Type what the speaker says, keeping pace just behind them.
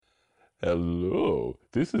Hello,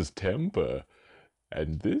 this is Temper,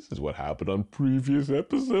 and this is what happened on previous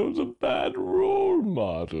episodes of Bad Role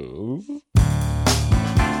Models.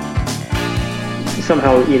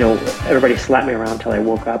 Somehow, everybody slapped me around until I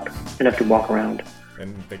woke up and have to walk around.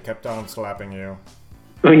 And they kept on slapping you.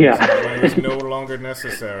 Oh, yeah. When it was no longer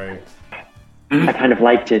necessary. I kind of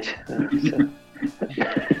liked it.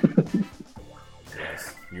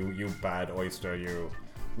 Yes, you bad oyster, you.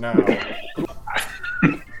 Now.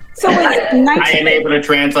 So wait, I am able to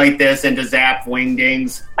translate this into Zap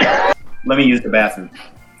Wingdings. Let me use the bathroom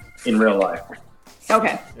in real life.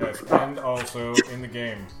 Okay. Yes, and also in the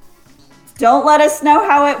game. Don't let us know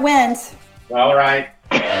how it went. All right.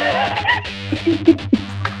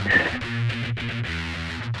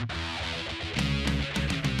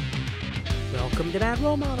 Welcome to Bad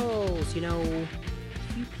Role Models.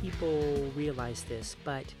 Few people realize this,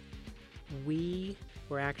 but we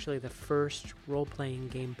were actually the first role-playing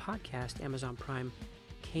game podcast Amazon Prime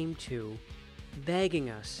came to, begging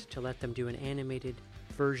us to let them do an animated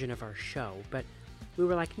version of our show. But we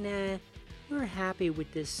were like, nah, we're happy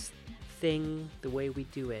with this thing the way we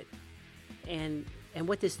do it. And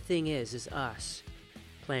what this thing is us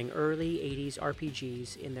playing early 80s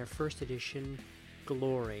RPGs in their first edition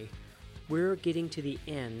glory. We're getting to the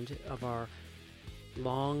end of our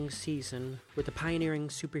long season with the pioneering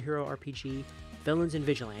superhero RPG Villains and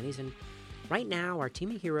Vigilantes, and right now our team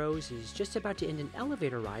of heroes is just about to end an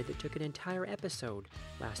elevator ride that took an entire episode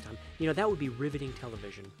last time. That would be riveting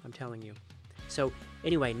television, I'm telling you. So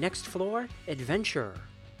anyway, next floor, adventure.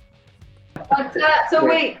 So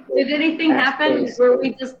wait, did anything happen? Were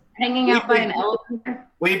we just hanging out by an elevator?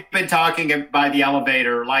 We've been talking by the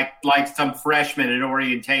elevator like some freshmen in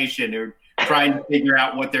orientation who are trying to figure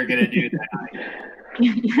out what they're going to do that night.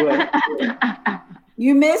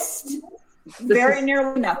 You missed very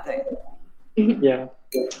nearly nothing. Yeah.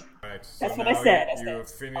 Right, so That's what now I said. You have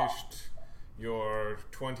finished your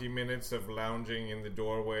 20 minutes of lounging in the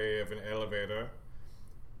doorway of an elevator.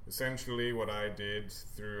 Essentially what I did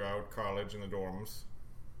throughout college in the dorms.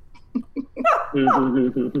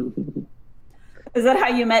 Is that how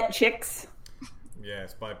you met chicks?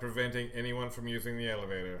 Yes, by preventing anyone from using the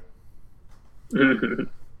elevator.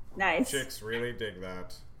 Nice. Chicks really dig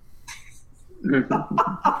that.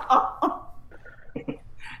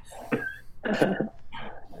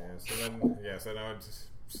 And I would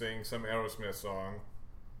sing some Aerosmith song.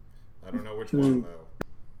 I don't know which one though.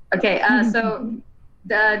 Okay, so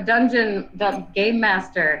the game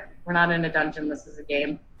master. We're not in a dungeon. This is a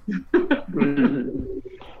game.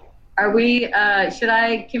 Are we? Should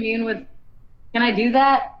I commune with? Can I do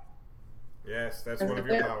that? Yes, that's one of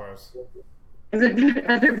your powers. Has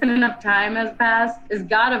there been enough time has passed? Is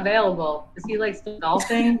God available? Is he still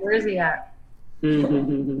golfing? Where is he at? I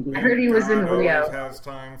heard he was in Rio. Always has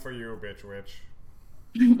time for you, bitch witch.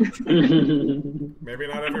 Maybe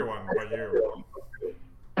not everyone, but you.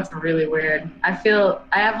 That's really weird. I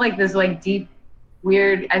have this deep,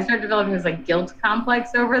 weird. I started developing this guilt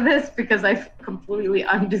complex over this because I feel completely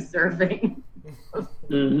undeserving of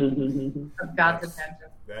God's attention.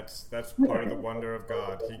 That's part of the wonder of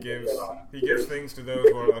God. He gives things to those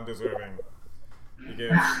who are undeserving. He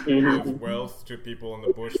gives wealth to people in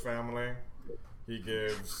the Bush family. He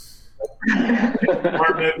gives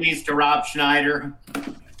More movies to Rob Schneider.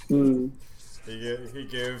 He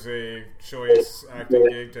gives a choice acting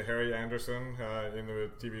gig to Harry Anderson in the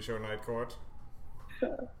TV show Night Court.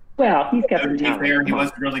 Well, he's got To some be talent. fair, he was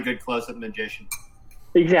a really good close-up magician.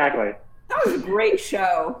 Exactly. That was a great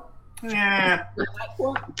show. Yeah.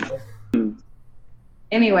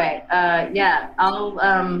 Anyway, yeah, I'll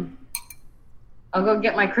go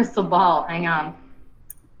get my crystal ball. Hang on.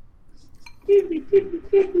 Oh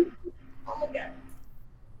my God.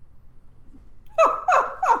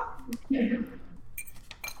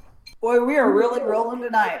 Boy, we are really rolling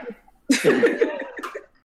tonight.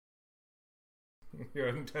 Your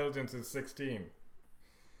intelligence is 16.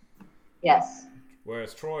 Yes.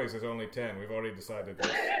 Whereas Troy's is only 10. We've already decided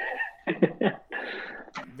this.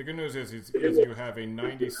 The good news is you have a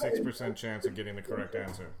 96% chance of getting the correct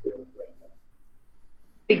answer.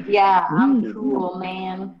 Yeah, I'm cool,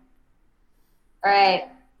 man. All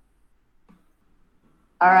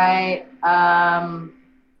right.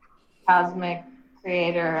 Cosmic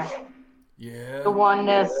creator. Yeah. The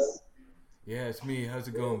oneness. Yeah, it's me. How's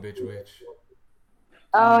it going, bitch witch?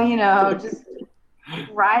 Oh, just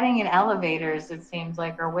riding in elevators, it seems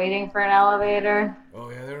like, or waiting for an elevator. Oh,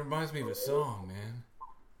 yeah, that reminds me of a song, man.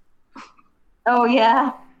 Oh,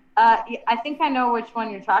 yeah. I think I know which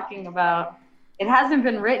one you're talking about. It hasn't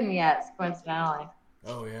been written yet, coincidentally.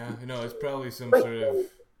 Oh, yeah? It's probably some sort of...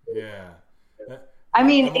 Yeah. I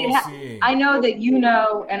mean, I'm all-seeing. I know that you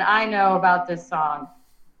know and I know about this song.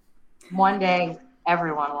 One day,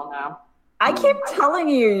 everyone will know. I keep telling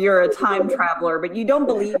you you're a time traveler, but you don't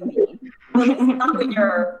believe me. Not when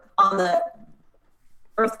you're on the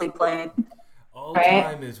earthly plane. All Right.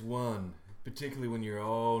 time is one, particularly when you're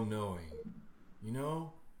all-knowing. You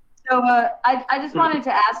know? So I just wanted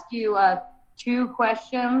to ask you 2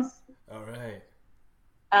 questions. All right.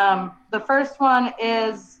 The first one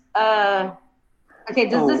is,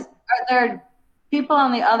 okay, are there people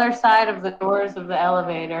on the other side of the doors of the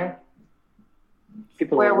elevator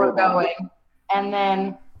People where are we're robots. going? And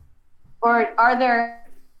then, or are there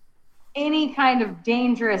any kind of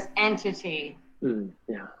dangerous entity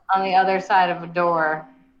Yeah. on the other side of a door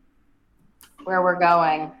where we're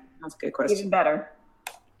going, That's a good question. Even better.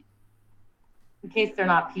 in case they're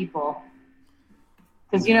not people?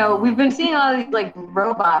 Because, you know, we've been seeing all these, like,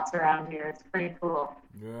 robots around here. It's pretty cool.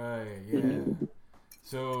 Right, yeah.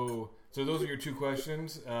 So those are your 2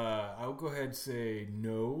 questions. I'll go ahead and say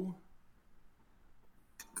no.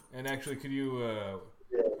 And actually, could you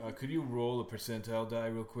roll a percentile die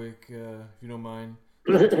real quick, if you don't mind?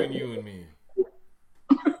 Between you and me.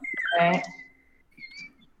 Right?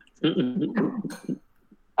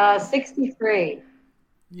 63.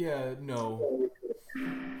 Yeah, no.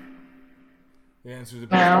 The answer to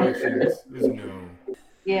the No. questions is no.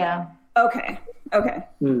 Yeah. Okay.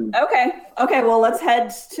 Well, let's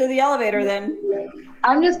head to the elevator then.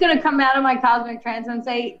 I'm just going to come out of my cosmic trance and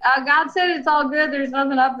say, God said it's all good. There's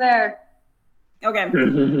nothing up there. Okay.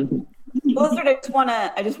 Blizzard,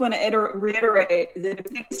 I just want to reiterate that if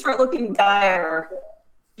things start looking dire,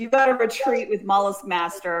 you got to retreat with Mollusk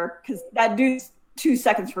Master because that dude's 2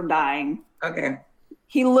 seconds from dying. Okay.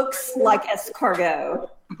 He looks like escargot.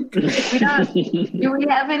 Do we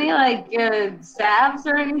have any, like, salves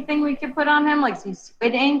or anything we could put on him? Like some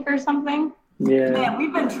squid ink or something? Yeah. Man,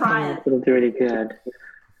 we've been trying. It'll do any good.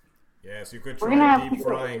 Yes, you could We're try gonna have deep to-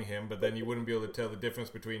 frying him, but then you wouldn't be able to tell the difference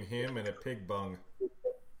between him and a pig bung.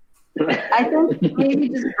 I think maybe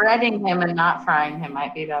just breading him and not frying him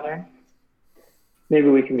might be better. Maybe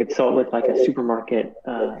we can consult with like a supermarket,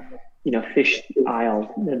 fish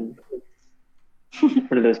aisle, and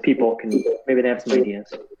one of those people can. Maybe they have some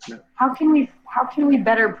ideas. How can we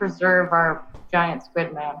better preserve our giant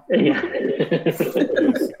squid man? Yeah.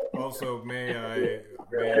 Yes. Also, may I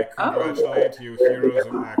congratulate you, heroes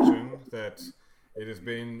of action, that it has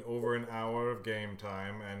been over an hour of game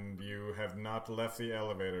time and you have not left the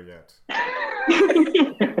elevator yet.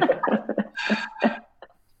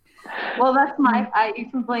 Well, that's you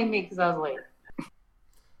can blame me because I was late.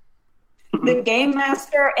 The Game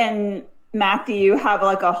Master and Matthew have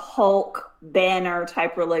like a Hulk Banner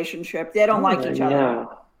type relationship. They don't like each other. Yeah.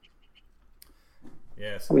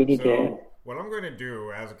 Yes. We need so, to- what I'm going to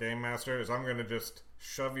do as a game master is I'm going to just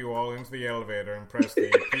shove you all into the elevator and press the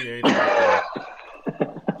PH button.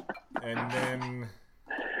 And then,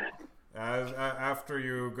 after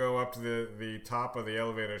you go up to the top of the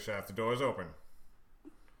elevator shaft, the doors open.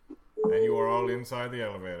 And you are all inside the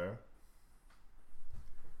elevator.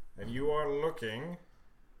 And you are looking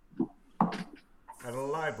at a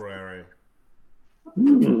library.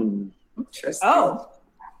 Interesting. Oh,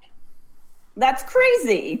 that's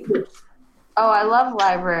crazy. Oh, I love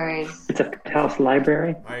libraries. It's a house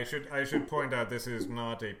library. I should point out this is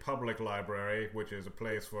not a public library, which is a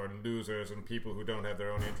place for losers and people who don't have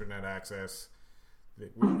their own internet access.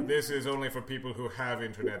 This is only for people who have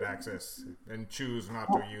internet access and choose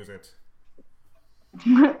not to use it.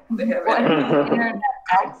 They have What it. is internet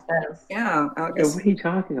access? Yeah, I Yeah, guess. what are you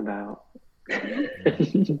talking about?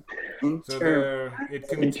 So it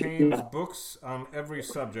contains books on every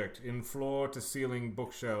subject, in floor-to-ceiling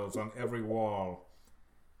bookshelves on every wall.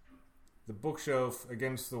 The bookshelf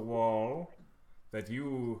against the wall that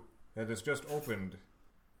has just opened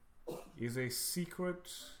is a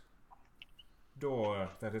secret door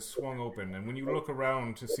that is swung open, and when you look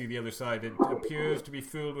around to see the other side, it appears to be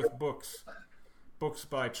filled with books. Books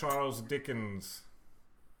by Charles Dickens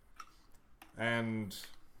and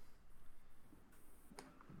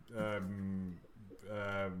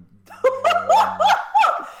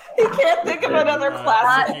He can't think of another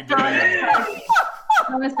classic. Ricky Dillon.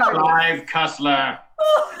 I'm sorry. Clive Cussler.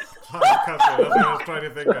 Clive Cussler, that's what I was trying to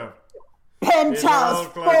think of. Penthouse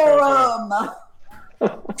Clive Forum.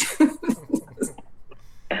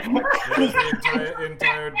 There's the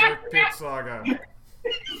entire Dirk Pitt saga.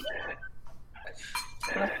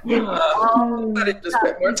 I didn't just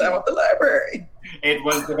spend more time at the library. It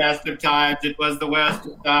was the best of times. It was the worst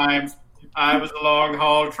of times. I was a long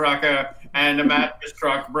haul trucker, and a mattress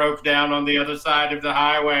truck broke down on the other side of the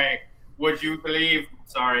highway. Would you believe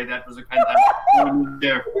Sorry, that was a kind of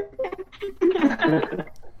there.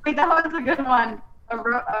 Wait, that was a good one. A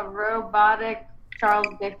robotic Charles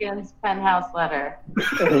Dickens penthouse letter.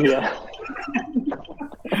 Yeah.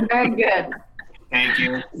 Very good. Thank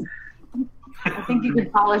you. I think you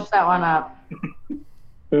could polish that one up.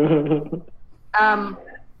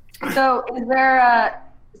 So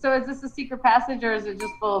is this a secret passage or is it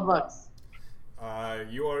just full of books?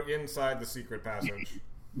 You are inside the secret passage.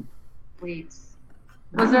 Sweet.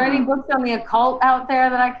 Was there any books on the occult out there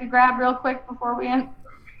that I could grab real quick before we end?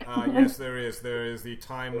 Yes, there is. There is the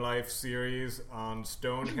Time Life series on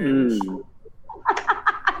Stonehenge.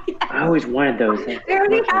 I always wanted those. They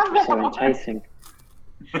already have They're so them. enticing.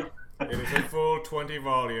 It is a full 20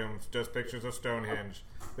 volumes, just pictures of Stonehenge.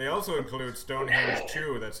 They also include Stonehenge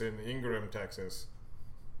 2, that's in Ingram, Texas.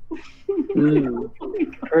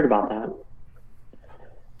 Heard about that.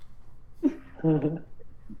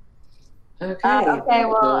 Okay,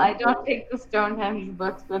 well, I don't take the Stonehenge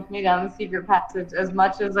books with me down the secret passage as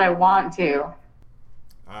much as I want to.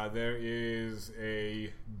 There is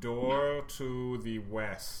a door to the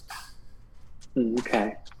west.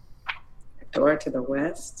 Okay. Door to the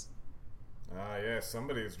west. Yes,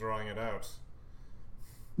 somebody's drawing it out.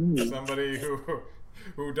 Somebody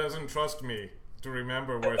who doesn't trust me to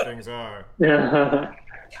remember where things are.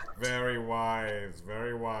 Very wise,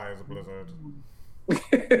 Blizzard.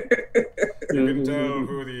 You can tell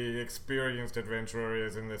who the experienced adventurer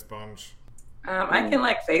is in this bunch. I can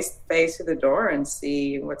face through the door and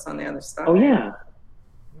see what's on the other side. Oh yeah.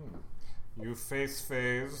 You phase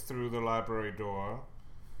through the library door,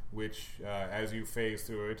 which, as you phase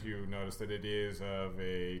through it, you notice that it is of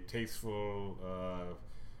a tasteful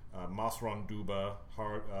Masronduba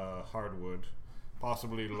hardwood,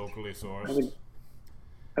 possibly locally sourced.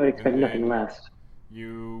 I would expect nothing less.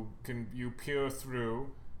 You peer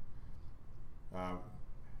through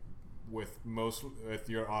with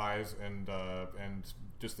your eyes and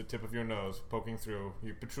just the tip of your nose poking through.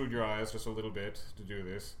 You protrude your eyes just a little bit to do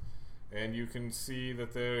this, and you can see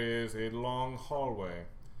that there is a long hallway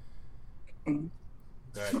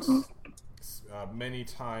that's many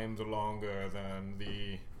times longer than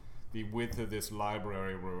the width of this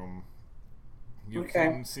library room. You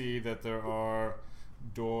can see that there are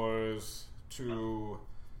doors to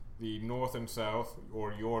the north and south,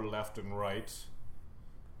 or your left and right,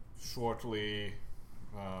 shortly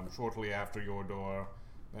after your door,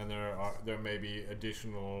 and there may be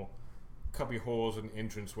additional cubby holes and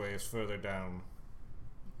entranceways further down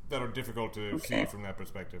that are difficult to see from that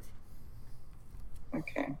perspective.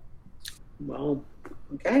 Okay. Well,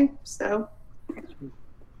 okay, so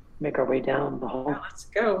make our way down the hall. let's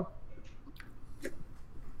go.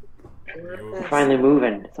 We're finally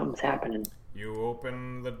moving. Something's happening. You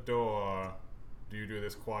open the door. Do you do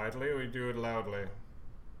this quietly or you do it loudly?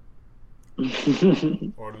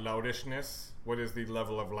 Or loudishness? What is the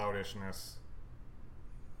level of loudishness?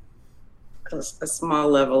 A small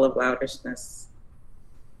level of loudishness.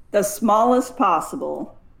 The smallest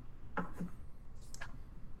possible.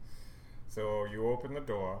 So you open the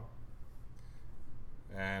door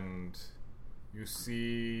and you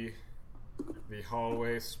see the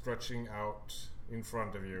hallway stretching out in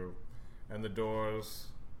front of you and the doors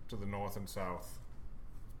to the north and south.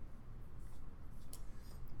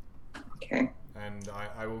 Okay. And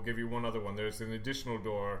I will give you one other one. There's an additional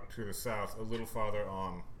door to the south, a little farther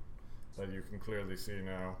on, that you can clearly see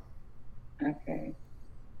now. Okay.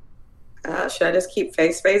 Should I just keep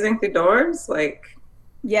phasing through doors?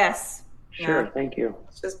 Yes. Sure, thank you.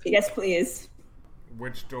 Just peek. Yes, please.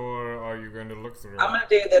 Which door are you going to look through? I'm going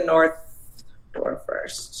to do the north door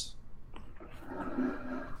first.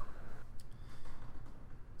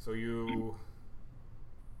 So you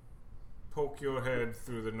poke your head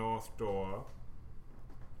through the north door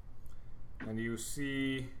and you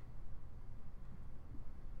see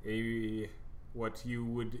what you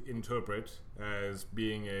would interpret as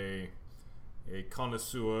being a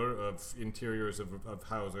connoisseur of interiors of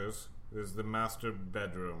houses. Is the master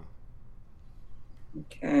bedroom.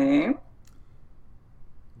 Okay.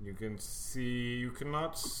 You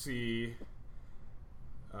cannot see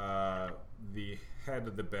the head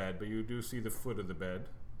of the bed, but you do see the foot of the bed.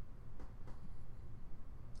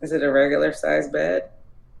 Is it a regular size bed?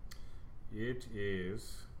 It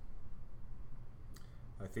is.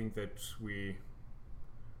 I think that we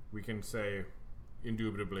can say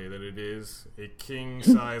indubitably that it is a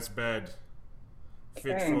king-size bed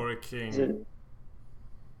fit for a king.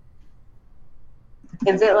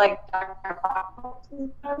 Is it like Dr. Apocalypse's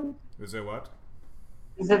bed? Is it what?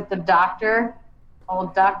 Is it the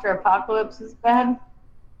old Dr. Apocalypse's bed?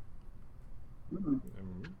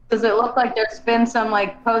 Does it look like there's been some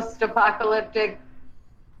like post-apocalyptic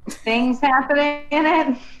things happening in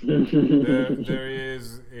it? There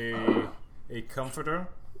is a comforter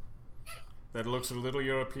that looks a little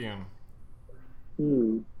European.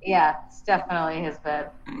 Yeah, it's definitely his bed.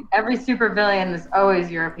 Every supervillain is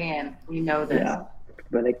always European. We know this. Yeah,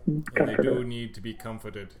 but they And they do need to be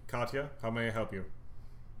comforted. Katya, how may I help you?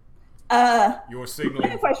 You're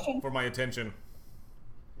signaling question. for my attention.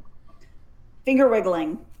 Finger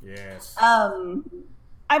wiggling. Yes. I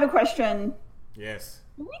have a question. Yes.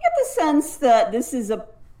 Do we get the sense that this is a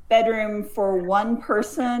bedroom for one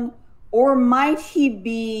person, or might he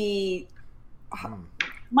be?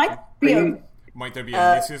 Might be a. Might there be a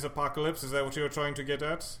Mrs. Apocalypse? Is that what you're trying to get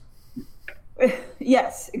at?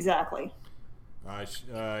 Yes, exactly.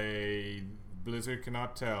 Blizzard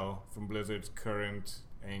cannot tell from Blizzard's current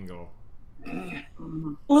angle.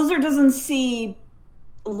 Blizzard doesn't see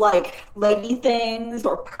like lady things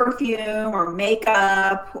or perfume or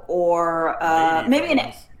makeup or maybe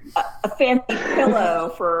a fancy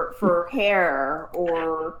pillow for hair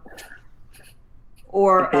or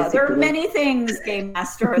there are many things, Game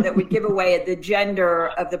Master, that would give away the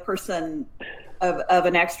gender of the person of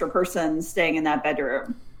an extra person staying in that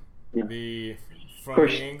bedroom. From the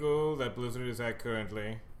angle that Blizzard is at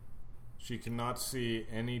currently, she cannot see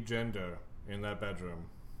any gender in that bedroom.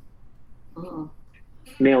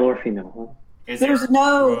 Male or female, huh? There's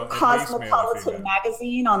no Cosmopolitan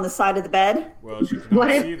magazine on the side of the bed? Well, she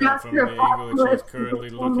cannot see that from the angle that she's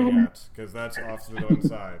currently looking at, because that's off to the one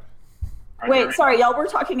side. Wait, sorry, y'all were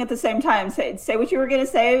talking at the same time. Say what you were going to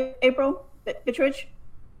say, April? Bitchwitch?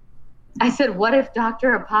 I said, what if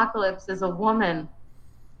Dr. Apocalypse is a woman?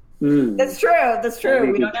 That's true.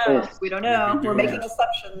 We don't know. We're making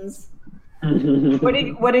assumptions.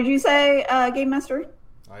 What did you say, Game Master?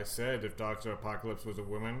 I said if Dr. Apocalypse was a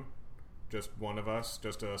woman, just one of us,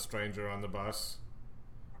 just a stranger on the bus,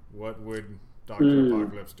 what would Dr.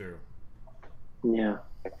 Apocalypse do? Yeah.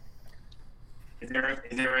 Is there a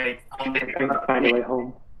find a way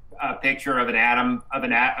home? A picture of an atom of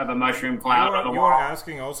a mushroom cloud on the You wall? are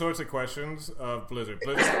asking all sorts of questions of Blizzard.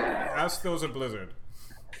 Ask those of Blizzard.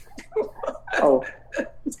 Oh,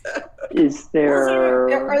 is there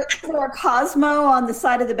is there a Cosmo on the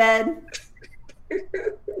side of the bed?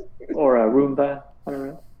 Or a Roomba? I don't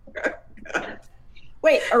know.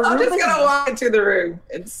 Wait, I'm just gonna walk into the room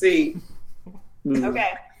and see.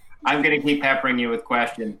 Okay. I'm going to keep peppering you with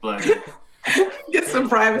questions, Blizzard. Get some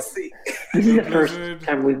privacy. This is the first Blizzard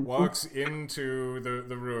time we walks into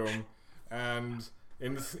the room, and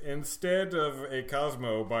instead of a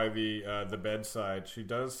Cosmo by the bedside, she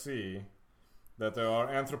does see that there are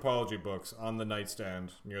anthropology books on the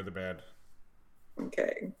nightstand near the bed.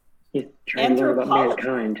 Okay. He's trying to learn about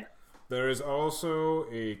mankind. There is also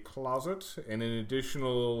a closet and an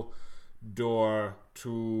additional door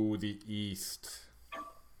to the east.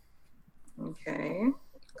 Okay.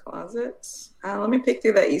 Closets. Let me pick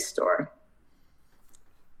through the east door.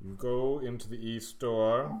 You go into the east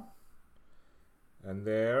door, and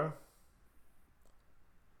there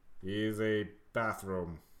is a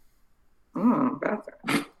bathroom.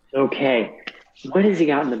 Bathroom. Okay. What has he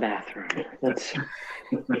got in the bathroom? That's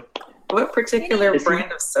what particular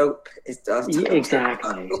brand of soap is Dustin?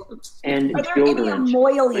 Exactly. And are there any deodorant.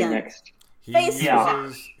 emollients?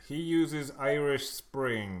 He uses Irish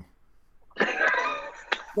Spring.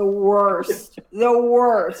 The worst.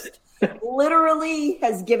 Literally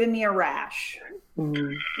has given me a rash.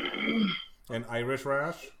 An Irish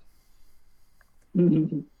rash?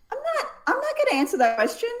 I'm not going to answer that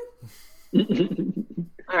question.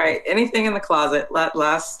 All right. Anything in the closet?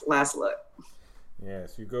 Last look.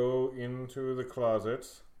 Yes, you go into the closet.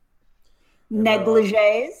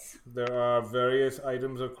 Negligees. There are various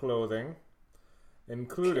items of clothing,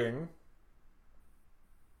 including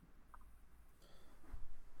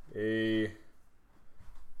a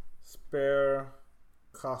spare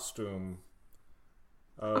costume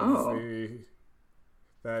that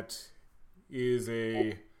is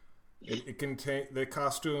the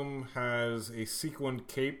costume has a sequined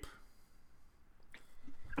cape.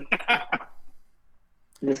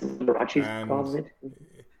 This is Rachi's closet.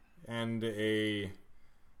 And a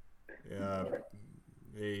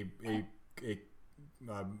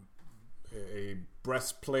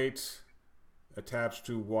breastplate attached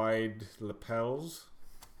to wide lapels.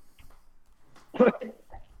 Are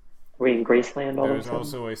we in Graceland all of a There's sudden?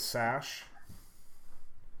 also a sash.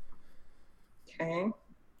 Okay.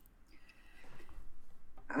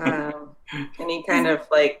 Any kind of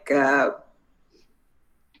like what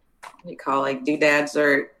do you call like doodads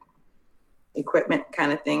or equipment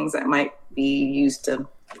kind of things that might be used to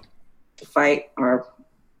fight or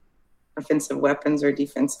offensive weapons or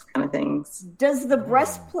defensive kind of things. Does the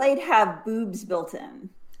breastplate have boobs built in?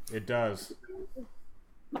 It does.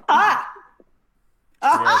 Ah!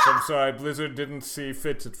 Yes, I'm sorry. Blizzard didn't see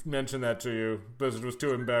fit to mention that to you. Blizzard was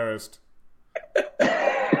too embarrassed. That's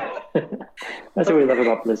what we love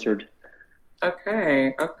about Blizzard.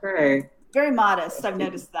 Okay. Very modest. I've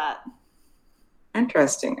noticed that.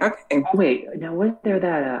 Interesting. Okay. Oh, wait, now wasn't there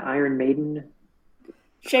that Iron Maiden from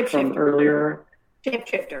Shapeshifter. earlier?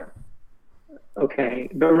 Shapeshifter. Okay,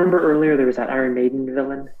 but remember earlier there was that Iron Maiden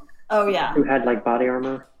villain Oh, yeah. who had like body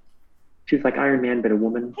armor? She was like Iron Man, but a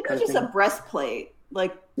woman. I think it kind was of just thing. a breastplate.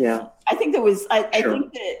 Like, Yeah. I think there was. I Sure.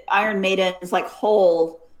 think that Iron Maiden's like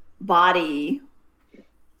whole body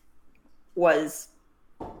was.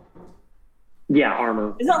 Yeah,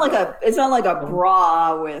 armor. It's not like a. It's not like a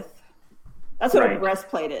bra with. That's what a Right.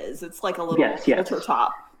 breastplate is. It's like a little Yes. halter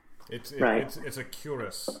top. It's Right. it's a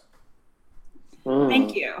cuirass. Oh.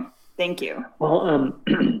 Thank you. Thank you. Well,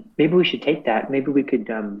 maybe we should take that. Maybe we could.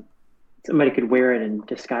 Somebody could wear it and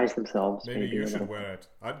disguise themselves. Maybe you a should little. wear it.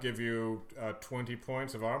 I'd give you 20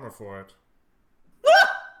 points of armor for it.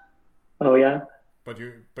 Oh yeah. But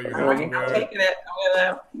you All have to right, I'm wear it. taking it.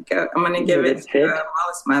 I'm gonna give Did it it fit? to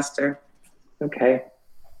Mollusk Master. Okay.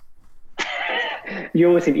 You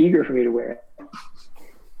almost seem eager for me to wear it.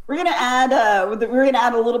 We're gonna add. We're gonna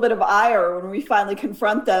add a little bit of ire when we finally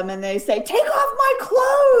confront them, and they say, "Take off my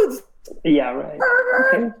clothes." Yeah. Right.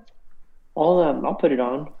 Okay. I'll put it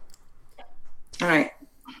on. All right.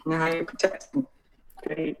 Now how you protect me?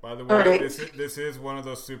 Great. By the All way, right. this is one of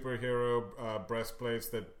those superhero breastplates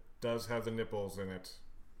that does have the nipples in it.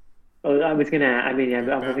 Oh, I was gonna. I mean, I was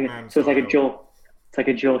Batman gonna. So it's like a style. Joel. It's like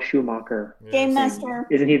a Joel Schumacher. Yes. Game Master.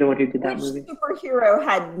 Isn't he the one who did that Which movie? superhero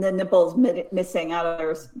had the nipples missing out of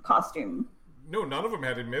their costume? No, none of them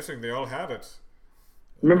had it missing. They all had it.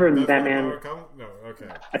 Remember in That's where the Batman? power comes- No, okay.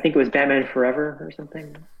 I think it was Batman Forever or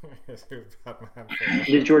something. Yes, it was Batman. I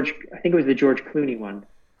think it was the George Clooney one.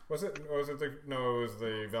 Was it? Or was it the? No, it was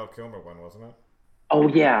the Val Kilmer one, wasn't it? Oh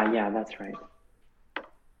yeah, that's right.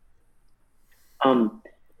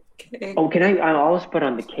 Okay. Oh, can I? I'll also put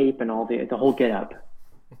on the cape and all the whole get up.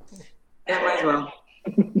 Yeah, might as well.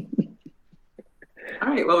 All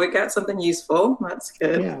right. Well, we got something useful. That's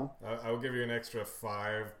good. Yeah. I'll give you an extra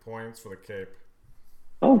 5 points for the cape.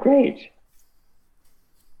 Oh, great.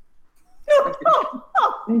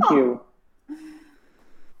 Thank you.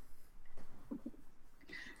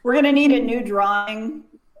 We're gonna need a new drawing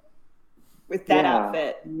with that Yeah.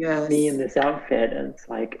 outfit. Yes. Me in this outfit, and it's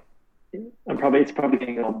like, it's probably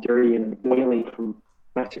getting all dirty and oily from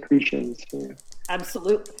my secretions. You know.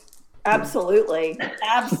 Absolutely. Absolutely.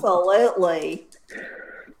 Absolutely.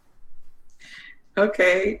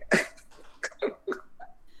 Okay.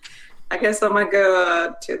 I guess I'm gonna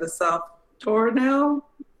go to the south door now.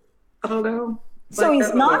 I don't know. So Like,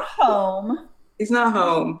 he's not home. He's not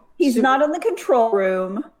home. He's not in the control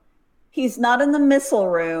room. He's not in the missile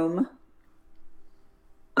room.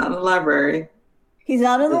 Not in the library. He's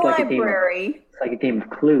not in the It's like a game of- library. It's like a game of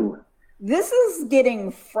Clue. This is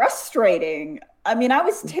getting frustrating. I mean, I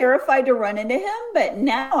was terrified to run into him, but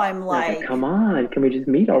now I'm like, Come on, can we just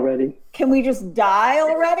meet already? can we just die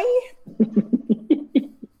already?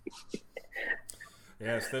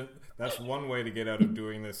 Yes, that's one way to get out of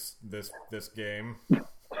doing this game.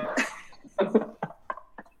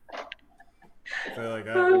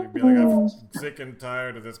 I'm sick and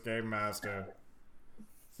tired of this game master.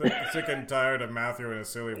 Sick and tired of Matthew and his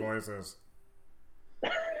silly voices.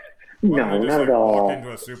 Why don't I No, just, not at walk all.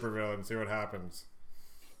 into a supervillain and see what happens?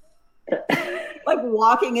 Like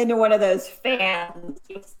walking into one of those fans.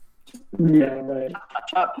 Just Yeah, right.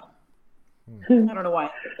 touch up. I don't know why.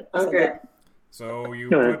 I said Okay. that. So you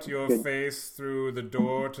No, put that's your good. face through the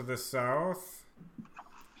door to the south,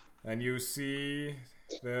 and you see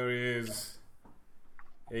there is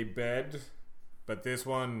a bed, but this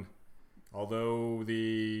one, although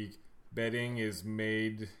the bedding is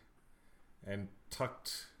made and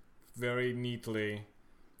tucked very neatly,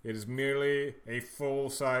 it is merely a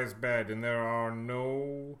full-size bed, and there are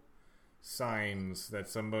no signs that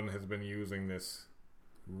someone has been using this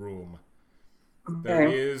room. There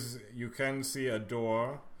Okay. is, you can see a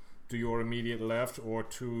door to your immediate left or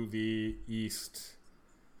to the east.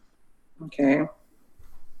 Okay.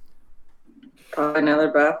 Probably another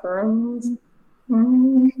bathroom.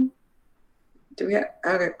 Do we have?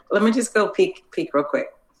 Okay. Let me just go peek real quick.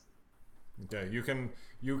 Okay, you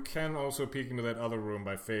can also peek into that other room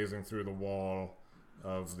by phasing through the wall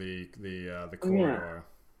of the corridor.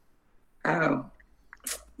 Oh.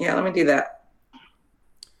 Yeah. Let me do that.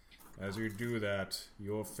 As you do that,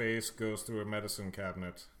 your face goes through a medicine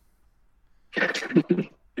cabinet.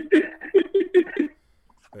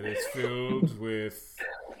 that is filled with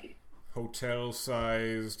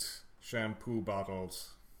hotel-sized shampoo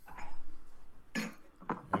bottles.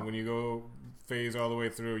 And when you go phase all the way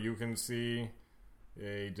through, you can see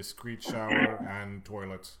a discreet shower and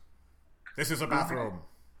toilet. This is a bathroom.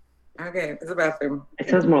 Okay, it's a bathroom. It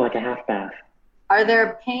sounds more like a half bath. Are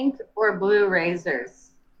there pink or blue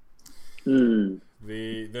razors?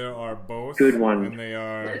 There are both. Good one. And they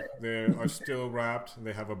are still wrapped.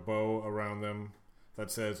 They have a bow around them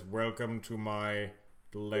that says, "Welcome to my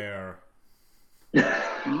lair."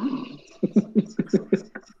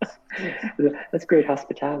 That's great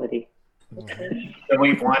hospitality. So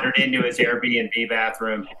we've wandered into his Airbnb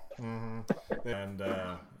bathroom. And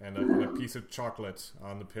a piece of chocolate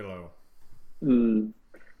on the pillow. Mm.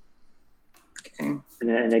 Okay.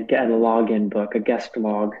 And a login book, a guest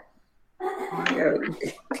log. I'm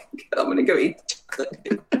gonna go eat the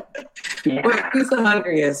chocolate. Yeah. Wait, who's the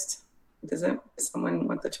hungriest? Does someone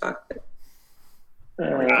want the chocolate?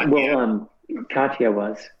 Katya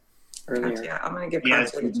was earlier. Yeah, I'm gonna give Yeah,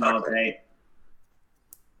 Katya the chocolate.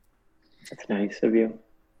 That's nice of you.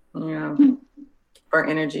 Yeah. Keep our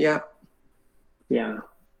energy up. Yeah.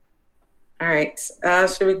 All right.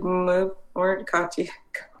 Should we move over to Katya?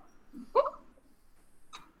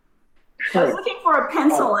 I was looking for a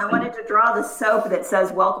pencil. I wanted to draw the soap that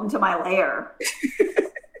says "Welcome to my lair."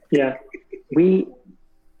 Yeah.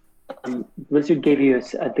 Blizzard gave you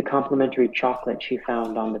the complimentary chocolate she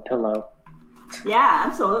found on the pillow. Yeah,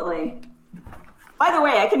 absolutely. By the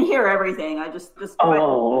way, I can hear everything. I just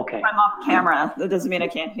okay. if I'm off camera, that doesn't mean I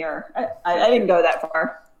can't hear. I didn't go that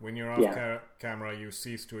far. When you're off camera, you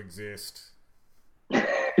cease to exist.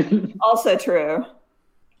 Also true.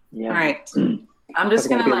 Yeah. All right. I'm just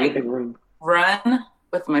gonna run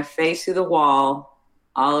with my face through the wall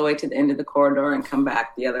all the way to the end of the corridor and come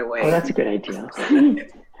back the other way. Oh, that's a good idea. And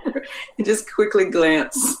just quickly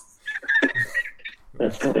glance.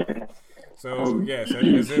 That's fair. So yes,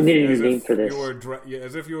 as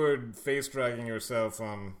if you were face dragging yourself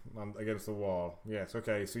on against the wall. Yes.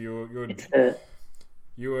 Okay. So you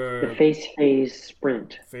were the face phase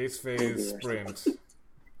sprint. Face phase sprint.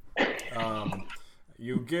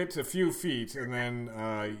 You get a few feet, and then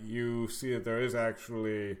you see that there is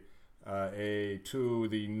actually to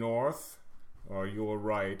the north, or your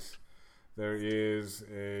right, there is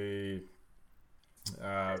a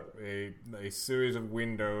series of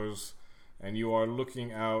windows, and you are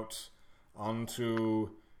looking out onto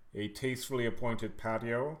a tastefully appointed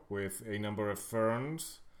patio with a number of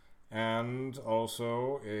ferns, and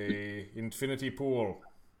also a infinity pool.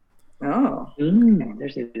 Oh.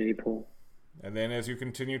 There's the infinity pool. And then as you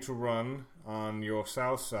continue to run on your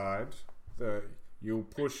south side, you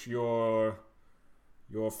push your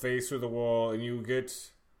face through the wall, and you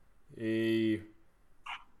get a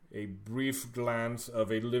brief glance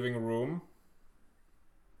of a living room.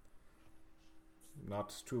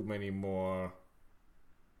 Not too many more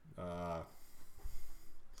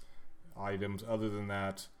items other than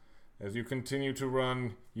that. As you continue to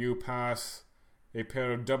run, you pass a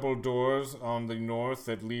pair of double doors on the north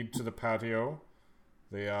that lead to the patio.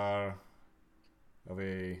 They are of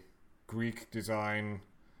a Greek design.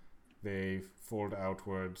 They fold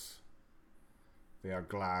outwards. They are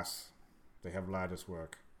glass. They have lattice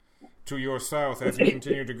work. To your south, as you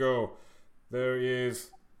continue to go, there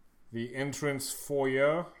is the entrance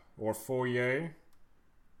foyer, or foyer.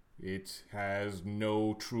 It has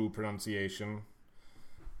no true pronunciation.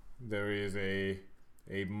 There is a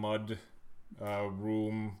mud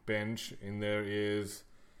room bench, and there is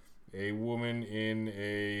a woman in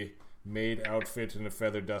a maid outfit and a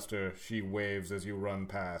feather duster. She waves as you run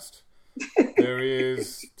past. There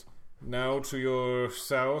is, now to your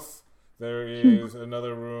south, there is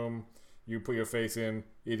another room. You put your face in.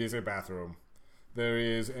 It is a bathroom. There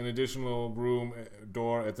is an additional room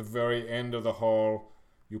door at the very end of the hall.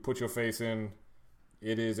 You put your face in.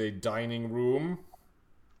 It is a dining room.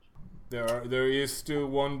 There is still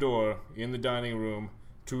one door in the dining room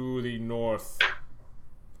to the north.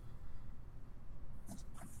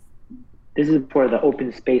 This is before the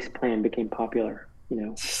open space plan became popular,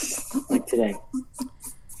 like today.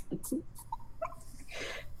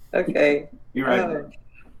 Okay. You're right.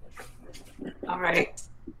 All right.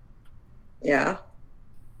 Yeah.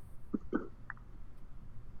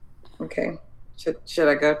 Okay. Should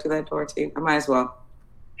I go to that door too? I might as well.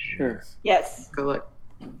 Sure. Yes. Go look.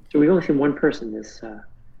 So we've only seen one person, this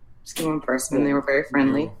Just one person, and they were very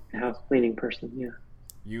friendly. house cleaning person, yeah.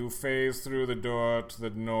 You phase through the door to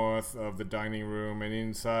the north of the dining room, and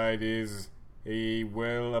inside is a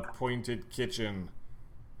well-appointed kitchen.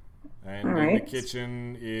 And in the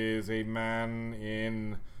kitchen is a man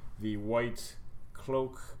in the white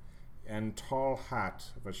cloak and tall hat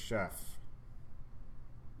of a chef.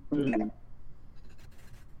 Mm.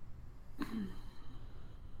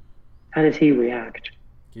 How does he react?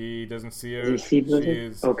 He doesn't see her. Does he see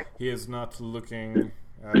Blizzard? Okay. He is not looking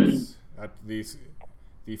at the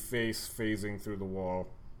face phasing through the wall.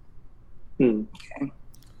 Mm. Okay.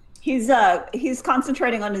 He's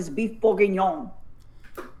concentrating on his beef bourguignon.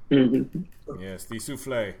 Mm-hmm. Yes, the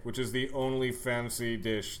souffle, which is the only fancy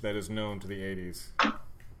dish that is known to the 80s.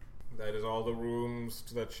 That is all the rooms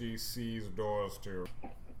that she sees doors to.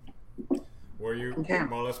 Were you,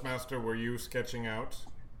 Mollusk Master, were you sketching out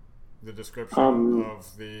the description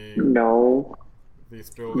of the... No. This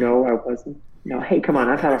building? No, I wasn't. No, hey, come on,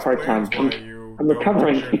 I've had a hard time. I'm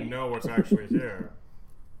recovering. You know what's actually here.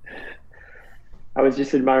 I was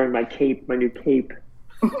just admiring my cape, my new cape.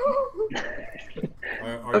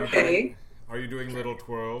 Are you doing little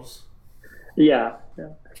twirls? Yeah.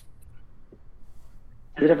 Does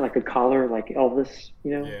it have like a collar, like Elvis,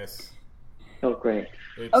 you know? Yes. Oh, great.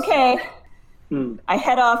 Okay. I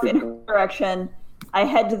head off in her direction. I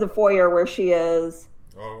head to the foyer where she is.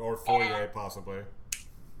 Or foyer, possibly.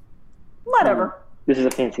 Whatever. This is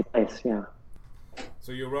a fancy place, yeah.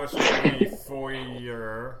 So you rush to the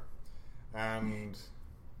foyer, and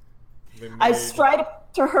I stride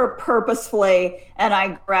to her purposefully, and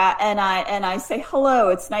I say hello.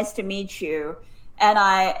 It's nice to meet you, and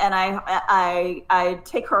I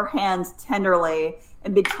take her hands tenderly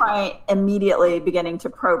and immediately beginning to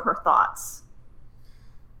probe her thoughts.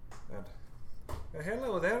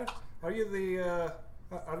 Hello there. Are you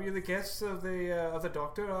the guests of the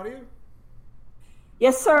doctor? Are you?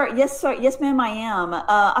 Yes, sir. Yes, ma'am. I am.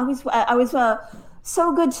 I was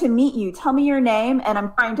so good to meet you. Tell me your name, and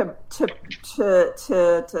I'm trying to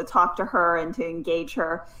talk to her and to engage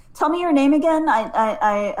her. Tell me your name again.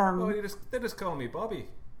 Oh, they just call me Bobby.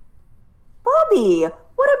 Bobby,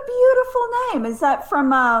 what a beautiful name. Is that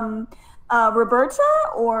from Roberta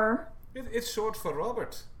or? It's short for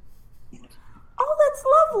Robert. Oh, that's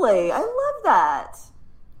lovely. I love that.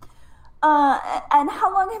 And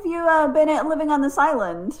how long have you been living on this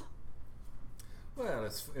island? Well,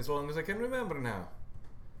 as long as I can remember now.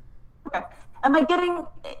 Okay. Am I getting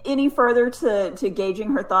any further to gauging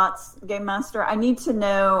her thoughts, Game Master? I need to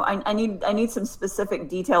know. I need some specific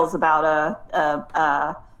details about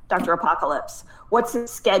Dr. Apocalypse. What's his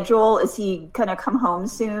schedule? Is he gonna come home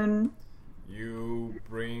soon? You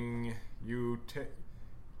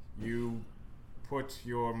put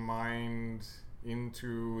your mind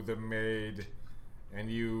into the maid,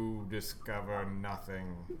 and you discover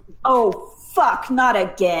nothing. Oh, fuck, not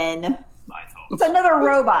again. It's another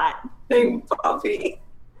robot. Hey, Bobby.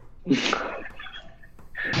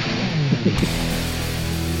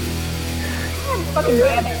 Fucking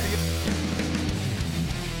damn it.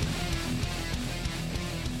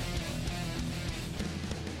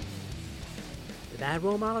 The Bad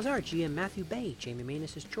Role Models are GM Matthew Bay, Jamie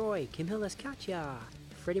Manus as Troy, Kim Hill as Katya,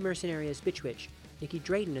 Freddie Mercenary as Bitchwitch, Nikki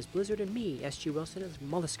Drayden as Blizzard, and me, S.G. Wilson as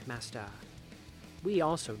Mollusk Master. We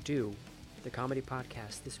also do the comedy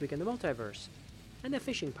podcast This Week in the Multiverse, and the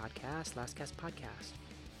fishing podcast Last Cast Podcast.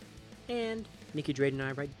 And Nikki Drayden and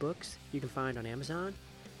I write books you can find on Amazon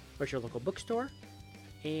or at your local bookstore.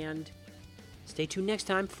 And stay tuned next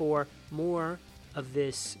time for more of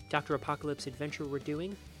this Dr. Apocalypse adventure we're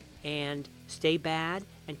doing. And stay bad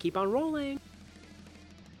and keep on rolling.